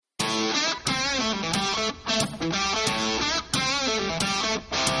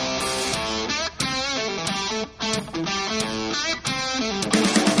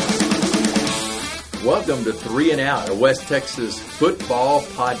welcome to 3 and Out, a West Texas football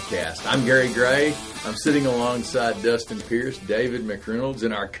podcast. I'm Gary Gray. I'm sitting alongside Dustin Pierce, David McReynolds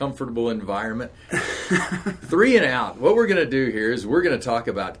in our comfortable environment. 3 and Out. What we're going to do here is we're going to talk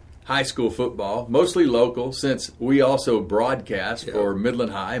about high school football, mostly local, since we also broadcast for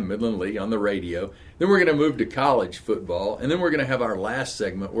Midland High and Midland Lee on the radio. Then we're going to move to college football, and then we're going to have our last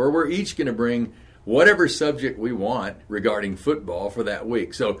segment where we're each going to bring whatever subject we want regarding football for that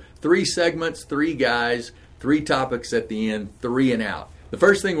week. So 3 segments, 3 guys, 3 topics at the end, 3 and Out. The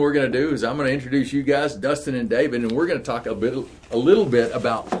first thing we're going to do is I'm going to introduce you guys, Dustin and David, and we're going to talk a little bit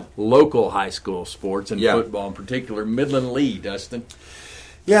about local high school sports and football, in particular Midland Lee. Dustin.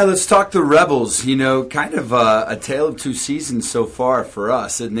 Yeah, let's talk the Rebels. You know, kind of a tale of 2 seasons so far for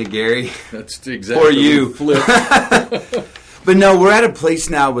us, isn't it, Gary? That's exactly for you. Flip. But no, we're at a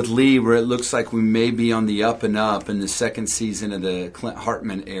place now with Lee where it looks like we may be on the up and up in the second season of the Clint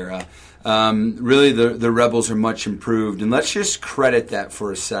Hartman era. Really, the Rebels are much improved. And let's just credit that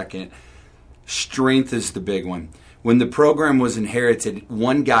for a second. Strength is the big one. When the program was inherited,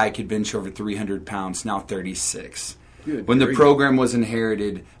 one guy could bench over 300 pounds, now 36. When the program was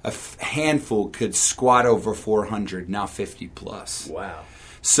inherited, a handful could squat over 400, now 50 plus. Wow.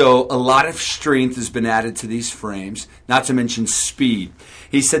 So a lot of strength has been added to these frames, not to mention speed.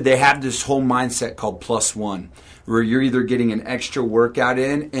 He said they have this whole mindset called +1, where you're either getting an extra workout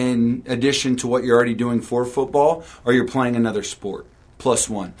in addition to what you're already doing for football, or you're playing another sport,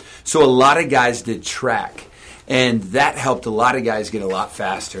 +1. So a lot of guys did track. And that helped a lot of guys get a lot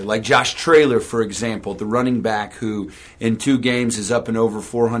faster. Like Josh Traylor, for example, the running back who in 2 games is up and over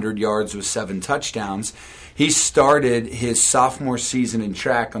 400 yards with 7 touchdowns. He started his sophomore season in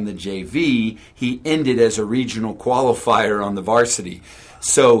track on the JV. He ended as a regional qualifier on the varsity.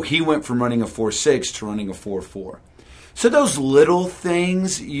 So he went from running a 4.6 to running a 4.4. So those little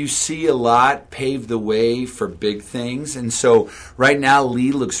things you see a lot pave the way for big things. And so right now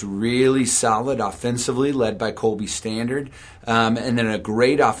Lee looks really solid offensively, led by Colby Standard. And then a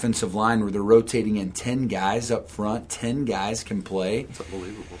great offensive line where they're rotating in 10 guys up front. 10 guys can play. That's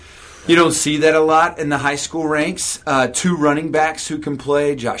unbelievable. You don't see that a lot in the high school ranks. 2 running backs who can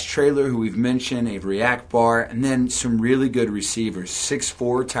play, Josh Traylor, who we've mentioned, Avery Akbar, and then some really good receivers.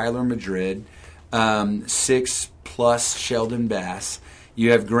 6'4", Tyler Madrid, 6+ Sheldon Bass.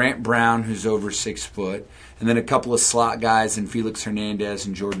 You have Grant Brown, who's over 6 foot, and then a couple of slot guys in Felix Hernandez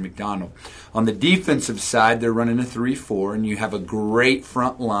and Jordan McDonald. On the defensive side, they're running a 3-4, and you have a great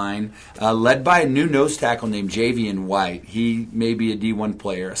front line led by a new nose tackle named Javian White. He may be a D1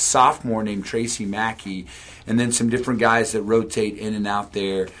 player, a sophomore named Tracy Mackey, and then some different guys that rotate in and out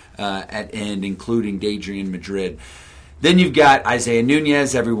there at end, including Dadrian Madrid. Then you've got Isaiah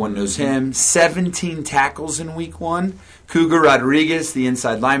Nunez, everyone knows him, 17 tackles in week 1. Cougar Rodriguez, the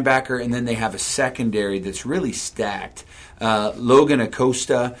inside linebacker, and then they have a secondary that's really stacked. Logan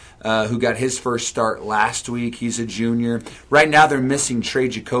Acosta, who got his first start last week, he's a junior. Right now they're missing Trey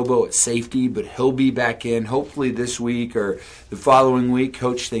Jacobo at safety, but he'll be back in hopefully this week or the following week.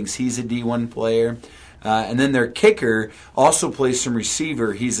 Coach thinks he's a D1 player. And then their kicker also plays some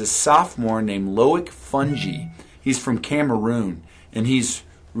receiver. He's a sophomore named Loic Fungi. He's from Cameroon, and he's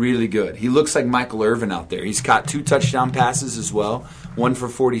really good. He looks like Michael Irvin out there. He's caught 2 touchdown passes as well, 1 for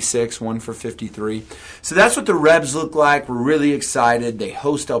 46, 1 for 53. So that's what the Rebs look like. We're really excited. They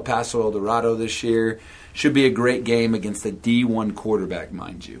host El Paso El Dorado this year. Should be a great game against a D1 quarterback,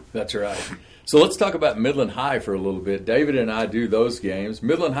 mind you. That's right. So let's talk about Midland High for a little bit. David and I do those games.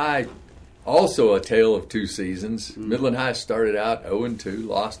 Midland High, also a tale of 2 seasons. Midland High started out 0-2,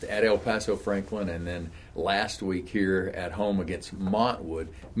 lost at El Paso Franklin, and then last week here at home against Montwood.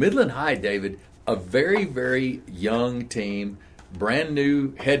 Midland High, David, a very, very young team, brand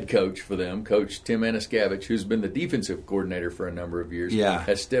new head coach for them, Coach Tim Anaskavich, who's been the defensive coordinator for a number of years,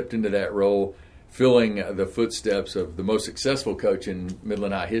 has stepped into that role, filling the footsteps of the most successful coach in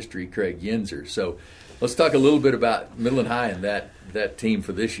Midland High history, Craig Yenzer. So let's talk a little bit about Midland High and that team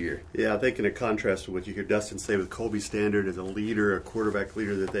for this year. Yeah, I think in a contrast to what you hear Dustin say with Colby Standard as a leader, a quarterback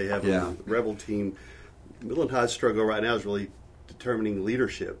leader that they have on the Rebel team, Midland High's struggle right now is really determining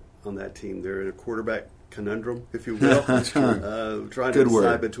leadership on that team. They're in a quarterback conundrum, if you will. Trying to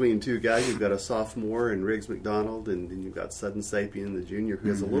decide between 2 guys. You've got a sophomore in Riggs McDonald, and then you've got Sudden Sapien, the junior, who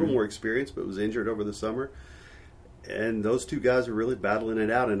has a little more experience but was injured over the summer. And those 2 guys are really battling it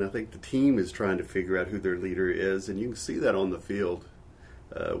out, and I think the team is trying to figure out who their leader is, and you can see that on the field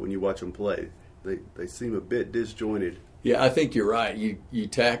when you watch them play. They seem a bit disjointed. Yeah, I think you're right. You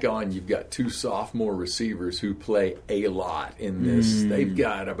tack on, you've got 2 sophomore receivers who play a lot in this. They've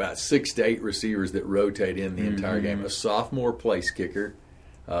got about 6 to 8 receivers that rotate in the entire game. A sophomore place kicker,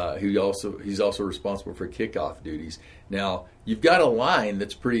 He's also responsible for kickoff duties. Now you've got a line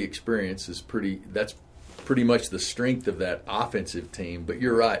that's pretty experienced. That's pretty much the strength of that offensive team. But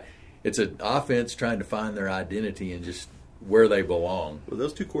you're right. It's an offense trying to find their identity and just where they belong. Well,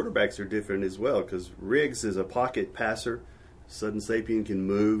 those two quarterbacks are different as well because Riggs is a pocket passer. Sudden Sapien can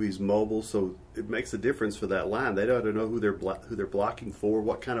move. He's mobile, so it makes a difference for that line. They don't know who they're blocking for.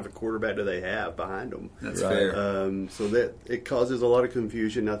 What kind of a quarterback do they have behind them? That's fair. So that it causes a lot of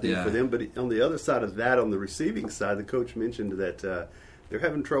confusion, I think, for them. But on the other side of that, on the receiving side, the coach mentioned that they're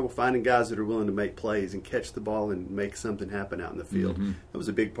having trouble finding guys that are willing to make plays and catch the ball and make something happen out in the field. Mm-hmm. That was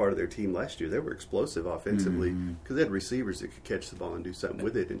a big part of their team last year. They were explosive offensively because they had receivers that could catch the ball and do something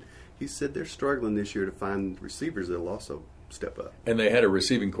with it. And he said they're struggling this year to find receivers that will also step up. And they had a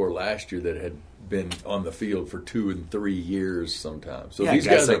receiving core last year that had been on the field for 2 and 3 years sometimes. So these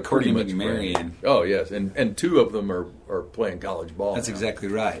guys like are pretty much McMarion. Oh, yes. And 2 of them are playing college ball. That's now. exactly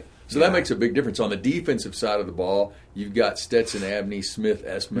right. So that makes a big difference. On the defensive side of the ball, you've got Stetson Abney, Smith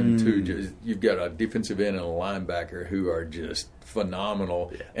Esmond, too. You've got a defensive end and a linebacker who are just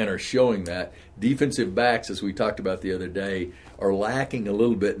phenomenal and are showing that. Defensive backs, as we talked about the other day, are lacking a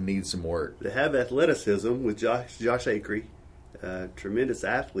little bit and need some work. They have athleticism with Josh Acree. Tremendous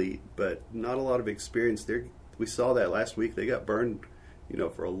athlete, but not a lot of experience there. We saw that last week. They got burned,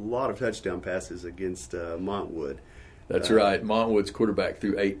 for a lot of touchdown passes against Montwood. That's right. Montwood's quarterback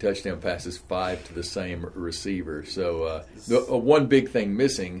threw 8 touchdown passes, 5 to the same receiver. So one big thing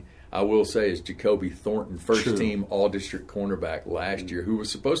missing, I will say, is Jacoby Thornton, first-team All-District cornerback last year, who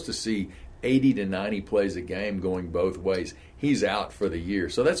was supposed to see 80 to 90 plays a game going both ways. He's out for the year.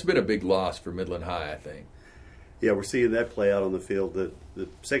 So that's been a big loss for Midland High, I think. Yeah, we're seeing that play out on the field. The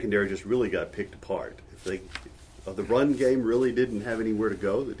secondary just really got picked apart. The run game really didn't have anywhere to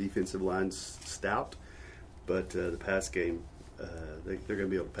go. The defensive line's stout. But the pass game, they're going to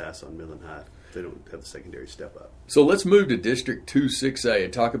be able to pass on Midland High if they don't have the secondary step up. So let's move to District 2-6A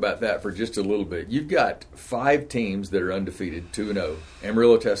and talk about that for just a little bit. You've got 5 teams that are undefeated, 2-0.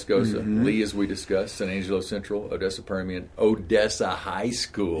 Amarillo, Tascosa, Lee, as we discussed, San Angelo Central, Odessa Permian, Odessa High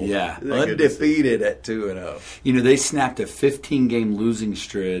School. Yeah. Undefeated at 2-0. They snapped a 15-game losing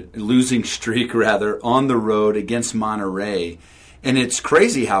streak on the road against Monterey. And it's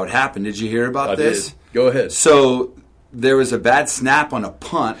crazy how it happened. Did you hear about this? Go ahead. So there was a bad snap on a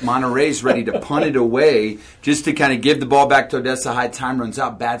punt. Monterey's ready to punt it away just to kind of give the ball back to Odessa High. Time runs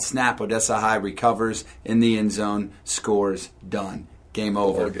out. Bad snap. Odessa High recovers in the end zone, scores, done. Game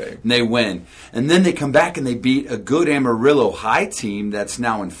over. Okay. And they win. And then they come back and they beat a good Amarillo High team that's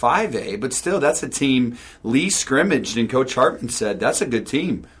now in 5A. But still, that's a team Lee scrimmaged, and Coach Hartman said, that's a good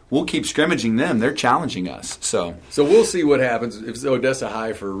team. We'll keep scrimmaging them. They're challenging us. So we'll see what happens. If it's Odessa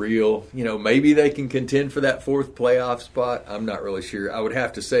High for real, maybe they can contend for that 4th playoff spot. I'm not really sure. I would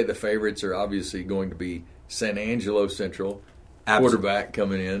have to say the favorites are obviously going to be San Angelo Central, quarterback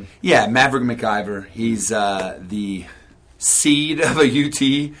coming in. Yeah, Maverick McIver. He's the seed of a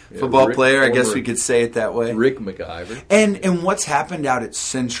UT football player. I guess we could say it that way. Rick McIver. And what's happened out at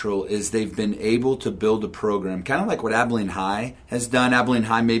Central is they've been able to build a program, kind of like what Abilene High has done. Abilene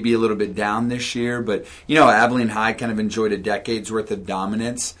High may be a little bit down this year, but, Abilene High kind of enjoyed a decade's worth of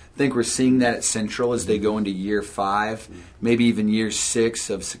dominance. I think we're seeing that at Central as they go into year 5, maybe even year 6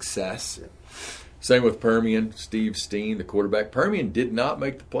 of success. Yeah. Same with Permian, Steve Steen, the quarterback. Permian did not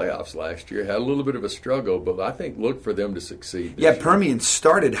make the playoffs last year. Had a little bit of a struggle, but I think look for them to succeed this year. Permian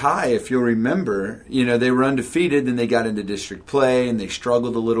started high, if you'll remember. They were undefeated, then they got into district play, and they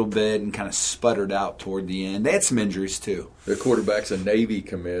struggled a little bit and kind of sputtered out toward the end. They had some injuries, too. Their quarterback's a Navy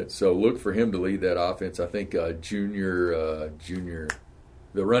commit, so look for him to lead that offense. I think junior,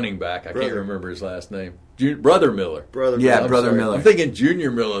 the running back, I can't remember his last name. Brother Miller. Brother Miller. I'm thinking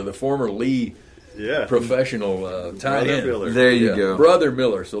Junior Miller, the former Lee professional tight end. There you go. Brother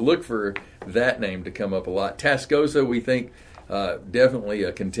Miller. So look for that name to come up a lot. Tascosa, we think, definitely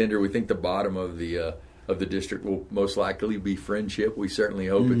a contender. We think the bottom of the district will most likely be Friendship. We certainly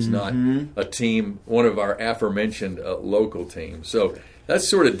hope it's not a team, one of our aforementioned local teams. So that's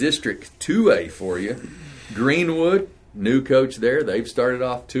sort of District 2A for you. Greenwood, new coach there. They've started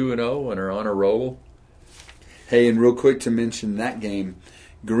off 2-0 and are on a roll. Hey, and real quick to mention that game,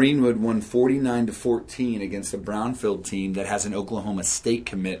 Greenwood won 49-14 against a Brownfield team that has an Oklahoma State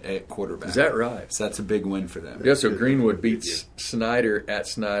commit at quarterback. Is that right? So that's a big win for them. Yeah, so Greenwood beats Snyder at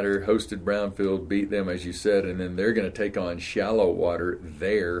Snyder, hosted Brownfield, beat them, as you said, and then they're going to take on Shallow Water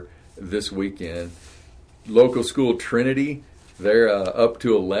there this weekend. Local school Trinity, they're up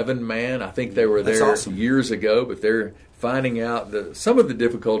to 11-man. I think they were there years ago, but they're finding out some of the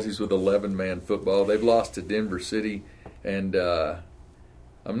difficulties with 11-man football. They've lost to Denver City and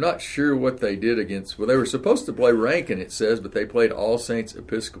I'm not sure what they did against. Well, they were supposed to play Rankin, it says, but they played All Saints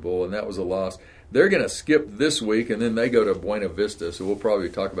Episcopal, and that was a loss. They're going to skip this week, and then they go to Buena Vista, so we'll probably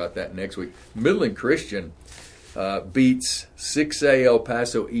talk about that next week. Midland Christian beats 6A El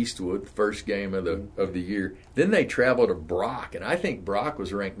Paso Eastwood, first game of the year. Then they travel to Brock, and I think Brock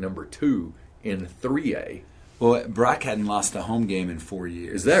was ranked number 2 in 3A. Well, Brock hadn't lost a home game in 4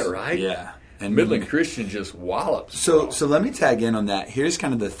 years. Is that right? Yeah. And Midland Christian just wallops. So let me tag in on that. Here's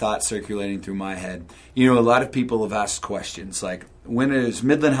kind of the thought circulating through my head. You know, a lot of people have asked questions like, when is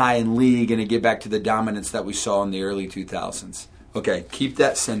Midland High and Lee going to get back to the dominance that we saw in the early 2000s? Okay, keep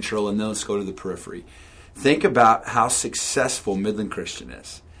that central, and then let's go to the periphery. Think about how successful Midland Christian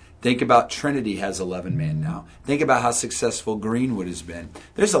is. Think about Trinity has 11-man now. Think about how successful Greenwood has been.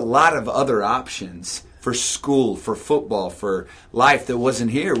 There's a lot of other options for school, for football, for life that wasn't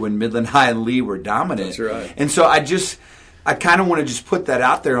here when Midland High and Lee were dominant. That's right. And so I kind of want to just put that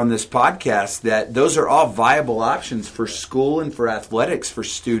out there on this podcast that those are all viable options for school and for athletics for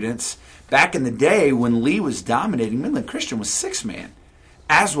students. Back in the day when Lee was dominating, Midland Christian was 6-man,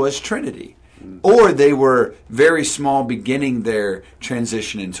 as was Trinity. Or they were very small beginning their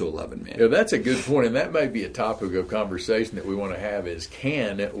transition into 11-man. Yeah, that's a good point, and that may be a topic of conversation that we want to have is,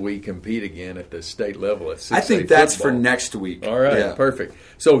 can we compete again at the state level at 6A I think that's football? for next week. All right, yeah. Perfect.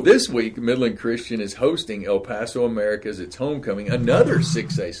 So this week, Midland Christian is hosting El Paso Americas, its homecoming, another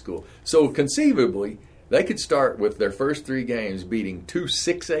 6A school. So conceivably, they could start with their first 3 games beating 2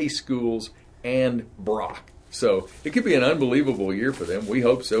 6A schools and Brock. So it could be an unbelievable year for them. We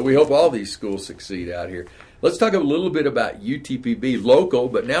hope so. We hope all these schools succeed out here. Let's talk a little bit about UTPB, local,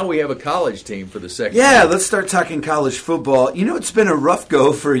 but now we have a college team for the second Yeah, year. let's start talking college football. You know, it's been a rough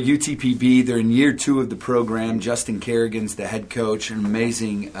go for UTPB. They're in year 2 of the program. Justin Kerrigan's the head coach, an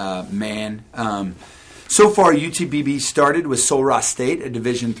amazing man. So far, UTPB started with Sul Ross State, a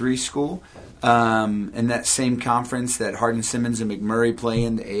Division III school, in that same conference that Hardin-Simmons and McMurray play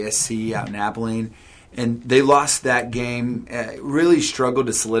in, the ASC out in Abilene. And they lost that game, really struggled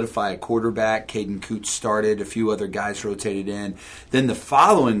to solidify a quarterback. Caden Coots started, a few other guys rotated in. Then the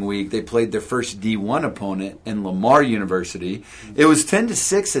following week, they played their first D1 opponent in Lamar University. It was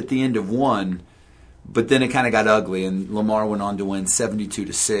 10-6 at the end of one, but then it kind of got ugly, and Lamar went on to win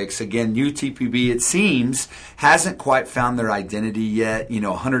 72-6. Again, UTPB, it seems, hasn't quite found their identity yet. You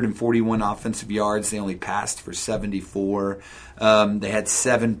know, 141 offensive yards. They only passed for 74. They had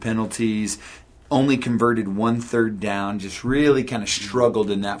 7 penalties. Only converted 1 third down, just really kind of struggled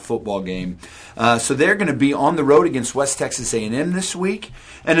in that football game. So they're going to be on the road against West Texas A&M this week.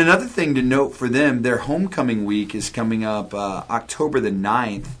 And another thing to note for them, their homecoming week is coming up October the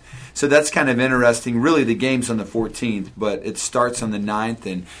 9th. So that's kind of interesting. Really, the game's on the 14th, but it starts on the 9th,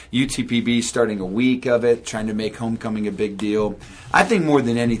 and UTPB starting a week of it, trying to make homecoming a big deal. I think more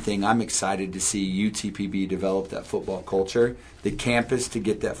than anything, I'm excited to see UTPB develop that football culture, the campus to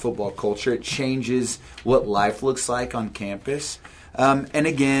get that football culture. It changes what life looks like on campus. And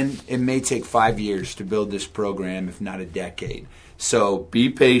again, it may take 5 years to build this program, if not a decade. So be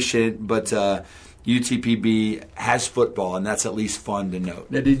patient, but UTPB has football, and that's at least fun to note.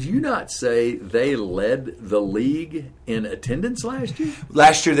 Now, did you not say they led the league in attendance last year?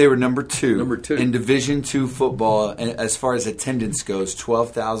 Last year they were number 2. Number 2. In Division II football, as far as attendance goes,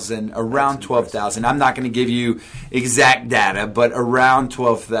 12,000, around 12,000. I'm not going to give you exact data, but around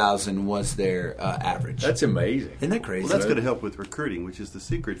 12,000 was their average. That's amazing. Isn't that crazy? Well, that's going to help with recruiting, which is the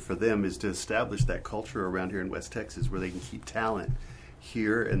secret for them, is to establish that culture around here in West Texas where they can keep talent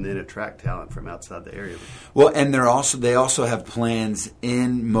here and then attract talent from outside the area. Well, and they also have plans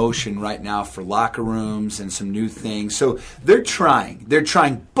in motion right now for locker rooms and some new things. So they're trying.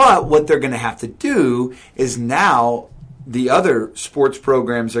 But what they're going to have to do is now the other sports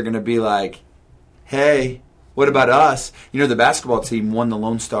programs are going to be like, hey, what about us? You know, the basketball team won the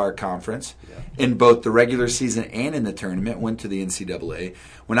Lone Star Conference in both the regular season and in the tournament, went to the NCAA.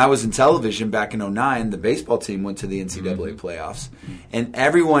 When I was in television back in 2009, the baseball team went to the NCAA playoffs. And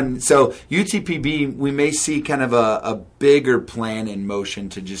everyone, so UTPB, we may see kind of a bigger plan in motion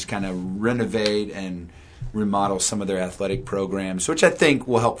to just kind of renovate and remodel some of their athletic programs, which I think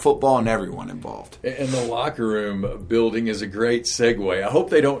will help football and everyone involved. And the locker room building is a great segue. I hope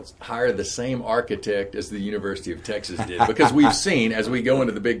they don't hire the same architect as the University of Texas did, because we've seen, as we go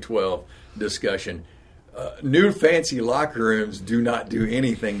into the Big 12 discussion, new fancy locker rooms do not do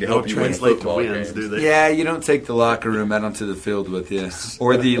anything to help you win football games. Do they? Yeah, you don't take the locker room out onto the field with you,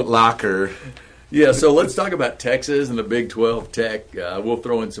 or the locker. Yeah, so let's talk about Texas and the Big 12 Tech. We'll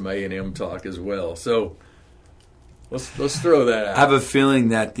throw in some A&M talk as well. So Let's throw that out. I have a feeling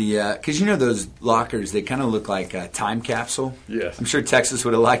that because those lockers, they kind of look like a time capsule. Yes. I'm sure Texas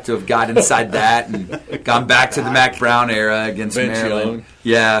would have liked to have got inside that and gone back to the Mac Brown era against Vince Maryland. Young.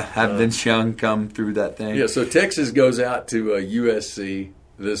 Yeah, have Vince Young come through that thing. Yeah, so Texas goes out to USC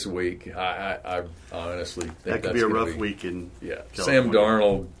this week. I honestly think that could be a rough week in California. Sam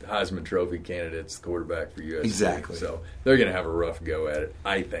Darnold, Heisman Trophy candidate's the quarterback for USC. Exactly. So they're going to have a rough go at it,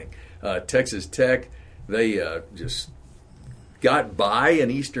 I think. Texas Tech, they just got by an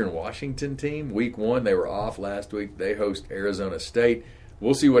Eastern Washington team. Week 1, they were off last week. They host Arizona State.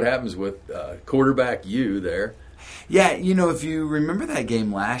 We'll see what happens with quarterback U there. Yeah, if you remember that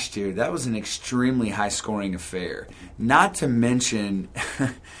game last year, that was an extremely high-scoring affair. Not to mention,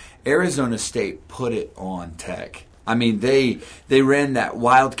 Arizona State put it on Tech. I mean, they ran that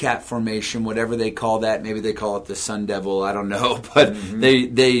wildcat formation, whatever they call that. Maybe they call it the Sun Devil. I don't know, but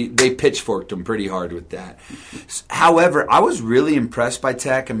they pitchforked them pretty hard with that. However, I was really impressed by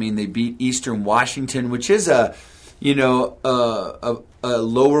Tech. I mean, they beat Eastern Washington, which is a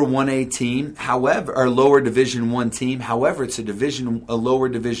lower 1A team, however, or lower Division I team. However, it's a lower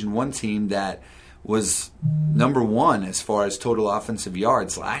Division I team that was number 1 as far as total offensive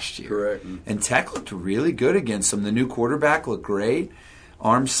yards last year. Correct. And Tech looked really good against them. The new quarterback looked great,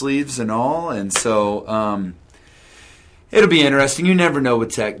 arm sleeves and all. And so it'll be interesting. You never know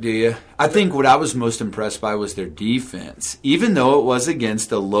with Tech, do you? I think what I was most impressed by was their defense, even though it was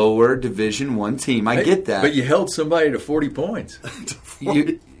against a lower Division I team. I get that. But you held somebody to 40 points.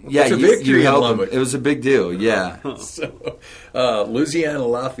 It's a victory in held Lubbock. them. It was a big deal, yeah. So, Louisiana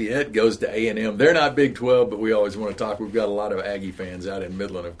Lafayette goes to A&M. They're not Big 12, but we always want to talk. We've got a lot of Aggie fans out in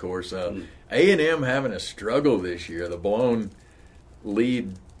Midland, of course. A&M having a struggle this year. The blown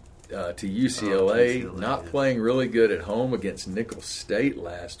lead to UCLA, not playing really good at home against Nicholls State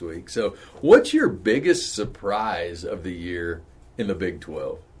last week. So what's your biggest surprise of the year in the Big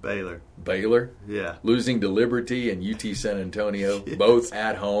 12? Baylor? Yeah. Losing to Liberty and UT San Antonio, both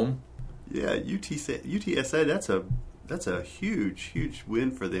at home. Yeah, UTSA, that's a huge win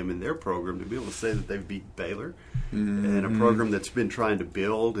for them in their program to be able to say that they've beat Baylor and a program that's been trying to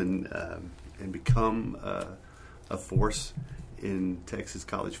build and become a force in Texas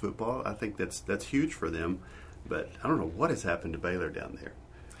college football. I think that's huge for them, but I don't know what has happened to Baylor down there.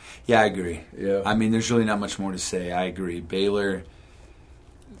 Yeah, I agree. Yeah. I mean, there's really not much more to say. I agree. Baylor,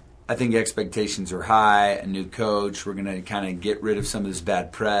 I think expectations are high, a new coach. We're going to kind of get rid of some of this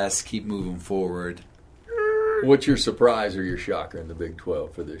bad press, keep moving forward. What's your surprise or your shocker in the Big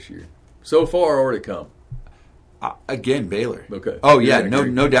 12 for this year? So far or to come? Again, Baylor. Okay. Oh, yeah,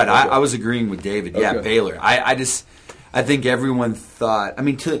 no doubt. Okay. I was agreeing with David. Yeah, Okay. Baylor. I think everyone thought,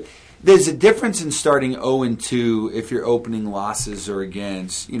 there's a difference in starting 0-2 if you're opening losses or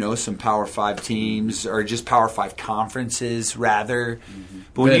against, some Power 5 teams or just Power 5 conferences, rather.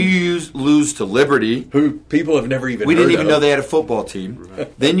 But when you lose to Liberty, who people have never even we heard didn't even of. know they had a football team.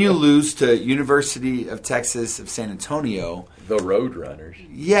 Right. Then you lose to University of Texas of San Antonio. The Roadrunners.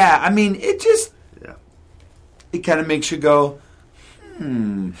 Yeah, it kind of makes you go,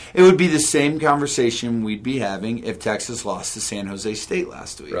 It would be the same conversation we'd be having if Texas lost to San Jose State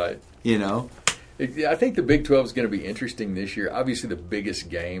last week. Right. I think the Big 12 is going to be interesting this year. Obviously, the biggest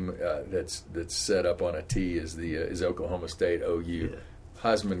game that's set up on a tee is Oklahoma State OU. Yeah.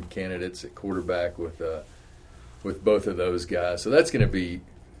 Heisman candidates at quarterback with both of those guys. So that's going to be.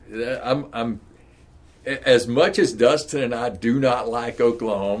 I'm as much as Dustin and I do not like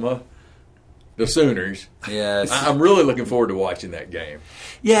Oklahoma, the Sooners. Yes, I'm really looking forward to watching that game.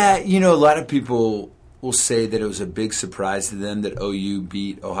 Yeah, a lot of people will say that it was a big surprise to them that OU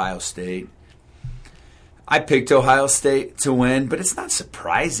beat Ohio State. I picked Ohio State to win, but it's not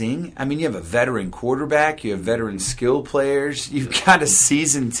surprising. I mean, you have a veteran quarterback. You have veteran skill players. You've got a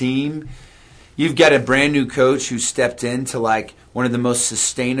seasoned team. You've got a brand new coach who stepped into like one of the most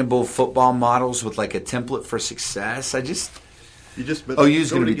sustainable football models with like a template for success. OU's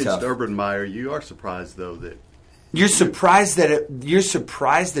going to be tough. Urban Meyer, you are surprised though that you're surprised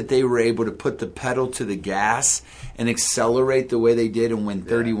that they were able to put the pedal to the gas and accelerate the way they did and win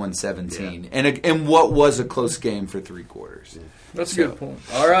 31-17. Yeah. And what was a close game for 3 quarters. Yeah. That's a good point.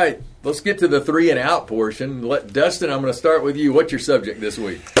 All right, let's get to the 3 and out portion. Dustin, I'm going to start with you. What's your subject this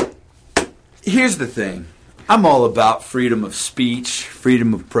week? Here's the thing. I'm all about freedom of speech,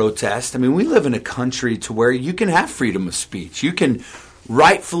 freedom of protest. I mean, we live in a country to where you can have freedom of speech. You can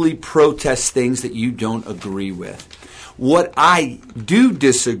rightfully protest things that you don't agree with. What I do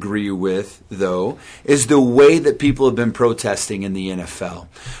disagree with, though, is the way that people have been protesting in the NFL.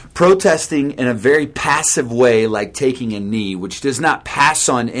 protesting in a very passive way, like taking a knee, which does not pass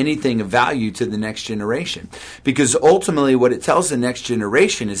on anything of value to the next generation. Because ultimately what it tells the next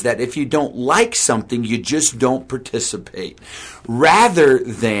generation is that if you don't like something, you just don't participate. Rather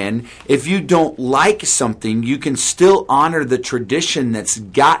than, if you don't like something, you can still honor the tradition that's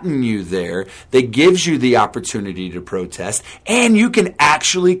gotten you there, that gives you the opportunity to protest, and you can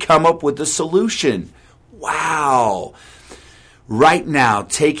actually come up with a solution. Wow. Right now,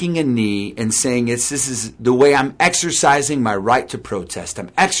 taking a knee and saying this is the way I'm exercising my right to protest. I'm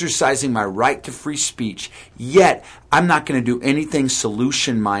exercising my right to free speech. Yet, I'm not going to do anything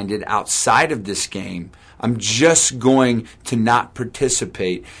solution-minded outside of this game. I'm just going to not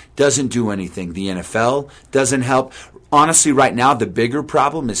participate. Doesn't do anything. The NFL doesn't help. Honestly, right now, the bigger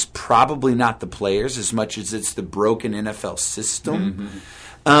problem is probably not the players as much as it's the broken NFL system.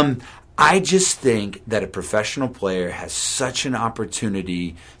 I just think that a professional player has such an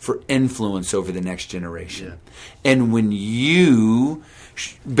opportunity for influence over the next generation. Yeah. And when you,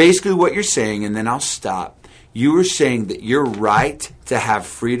 basically what you're saying, and then I'll stop, you were saying that your right to have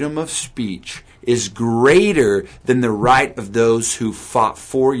freedom of speech is greater than the right of those who fought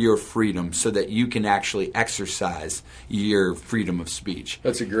for your freedom so that you can actually exercise your freedom of speech.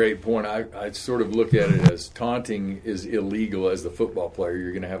 That's a great point. I sort of look at it as taunting is illegal as the football player.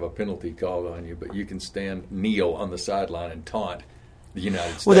 You're going to have a penalty called on you, but you can kneel on the sideline and taunt the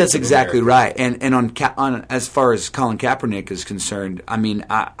United States. Well, that's exactly right. And on as far as Colin Kaepernick is concerned, I mean,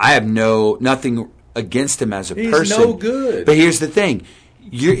 I have nothing against him as a person. He's no good. But here's the thing.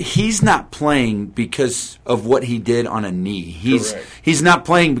 He's not playing because of what he did on a knee. He's not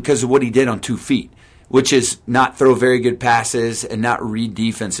playing because of what he did on 2 feet, which is not throw very good passes and not read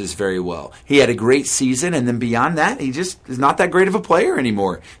defenses very well. He had a great season, and then beyond that, he just is not that great of a player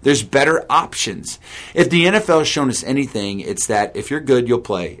anymore. There's better options. If the NFL has shown us anything, it's that if you're good, you'll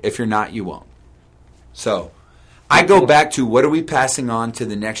play. If you're not, you won't. So I go back to what are we passing on to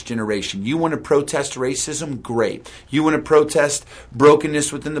the next generation? You want to protest racism? Great. You want to protest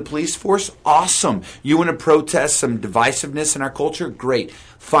brokenness within the police force? Awesome. You want to protest some divisiveness in our culture? Great.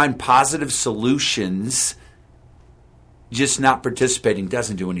 Find positive solutions. Just not participating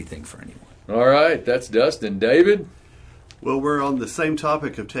doesn't do anything for anyone. All right. That's Dustin. David? Well, we're on the same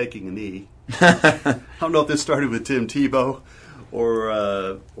topic of taking a knee. I don't know if this started with Tim Tebow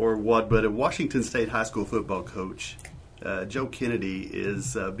or what, but a Washington State high school football coach, Joe Kennedy,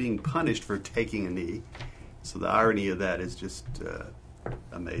 is being punished for taking a knee. So the irony of that is just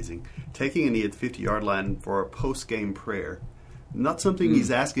amazing. Taking a knee at the 50-yard line for a post-game prayer. Not something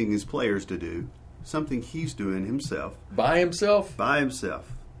he's asking his players to do, something he's doing himself. By himself? By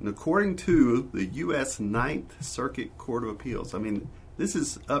himself. And according to the U.S. Ninth Circuit Court of Appeals, I mean, this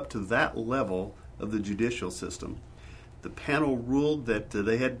is up to that level of the judicial system. The panel ruled that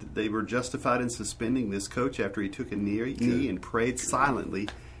they were justified in suspending this coach after he took a knee and prayed silently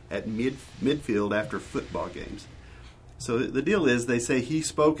at midfield after football games. So the deal is, they say he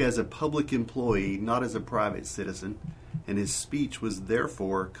spoke as a public employee, not as a private citizen, and his speech was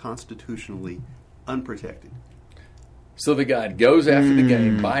therefore constitutionally unprotected. So the guy goes after the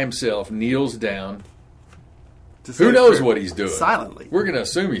game by himself, kneels down. Who knows what he's doing? Silently. We're going to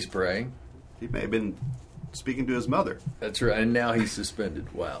assume he's praying. He may have been speaking to his mother. That's right. And now he's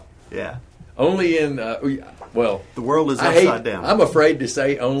suspended. Wow. Yeah. Only in, well, the world is upside down. I'm afraid to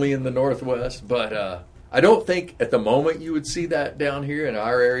say only in the Northwest, but I don't think at the moment you would see that down here in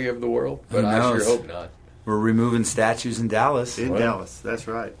our area of the world, but I sure hope not. We're removing statues in Dallas. Dallas, that's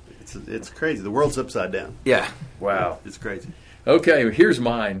right. It's crazy. The world's upside down. Yeah. Wow. It's crazy. Okay, here's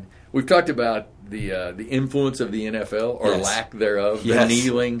mine. We've talked about the influence of the NFL or lack thereof, the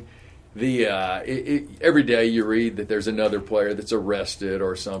kneeling. Every day you read that there's another player that's arrested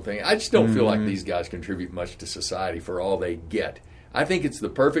or something. I just don't feel like these guys contribute much to society for all they get. I think it's the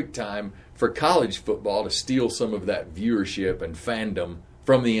perfect time for college football to steal some of that viewership and fandom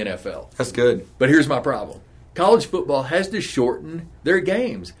from the NFL. That's good. But here's my problem. College football has to shorten their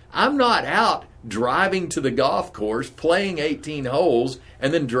games. I'm not out driving to the golf course, playing 18 holes,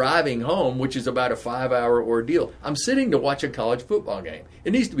 and then driving home, which is about a 5-hour ordeal. I'm sitting to watch a college football game.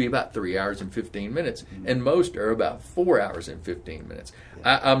 It needs to be about 3 hours and 15 minutes, and most are about 4 hours and 15 minutes.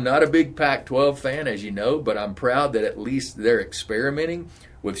 I'm not a big Pac-12 fan, as you know, but I'm proud that at least they're experimenting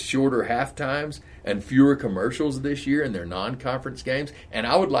with shorter half times and fewer commercials this year in their non-conference games, and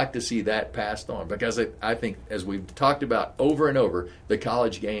I would like to see that passed on because I think, as we've talked about over and over, the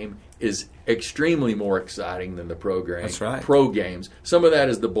college game is extremely more exciting than the pro games. Some of that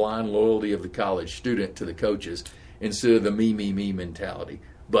is the blind loyalty of the college student to the coaches instead of the me mentality.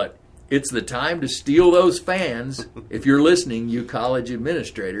 But It's the time to steal those fans, if you're listening, you college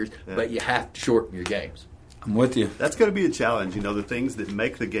administrators, but you have to shorten your games. I'm with you. That's going to be a challenge. The things that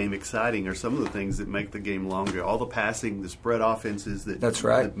make the game exciting are some of the things that make the game longer. All the passing, the spread offenses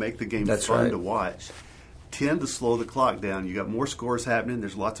that make the game fun to watch tend to slow the clock down. You got more scores happening.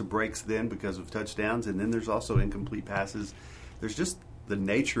 There's lots of breaks then because of touchdowns, and then there's also incomplete passes. There's just the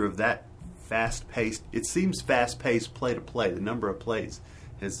nature of that fast-paced. It seems fast-paced play to play. The number of plays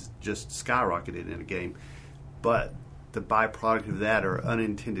has just skyrocketed in a game. But the byproduct of that, or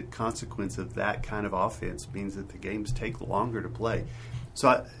unintended consequence of that kind of offense, means that the games take longer to play.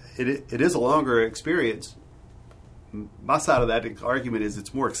 So it is a longer experience. My side of that argument is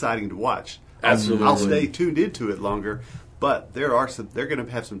it's more exciting to watch. Absolutely. I'll stay tuned into it longer, but they're going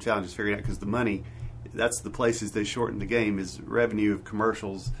to have some challenges figuring out, because the money, that's the places they shorten the game, is revenue of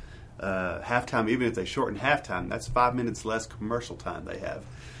commercials. Halftime, even if they shorten halftime, that's 5 minutes less commercial time they have.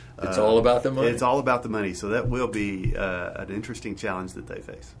 It's all about the money. It's all about the money. So that will be an interesting challenge that they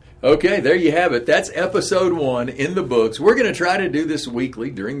face. Okay, there you have it. That's episode 1 in the books. We're going to try to do this weekly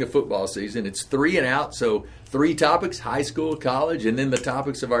during the football season. It's 3 and out, so 3 topics, high school, college, and then the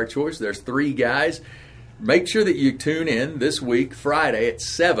topics of our choice. There's 3 guys. Make sure that you tune in this week, Friday at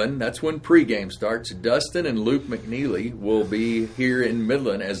 7. That's when pregame starts. Dustin and Luke McNeely will be here in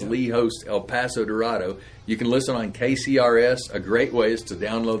Midland as Lee hosts El Paso Dorado. You can listen on KCRS. A great way is to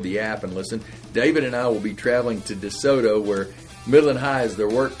download the app and listen. David and I will be traveling to DeSoto, where Midland High is their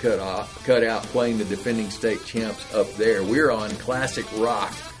work cut out, playing the defending state champs up there. We're on Classic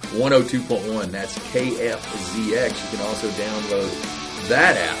Rock 102.1. That's KFZX. You can also download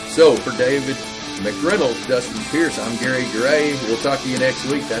that app. So for David McReynolds, Dustin Pierce, I'm Gary Gray. We'll talk to you next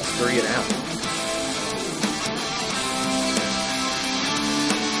week. That's 3 and out.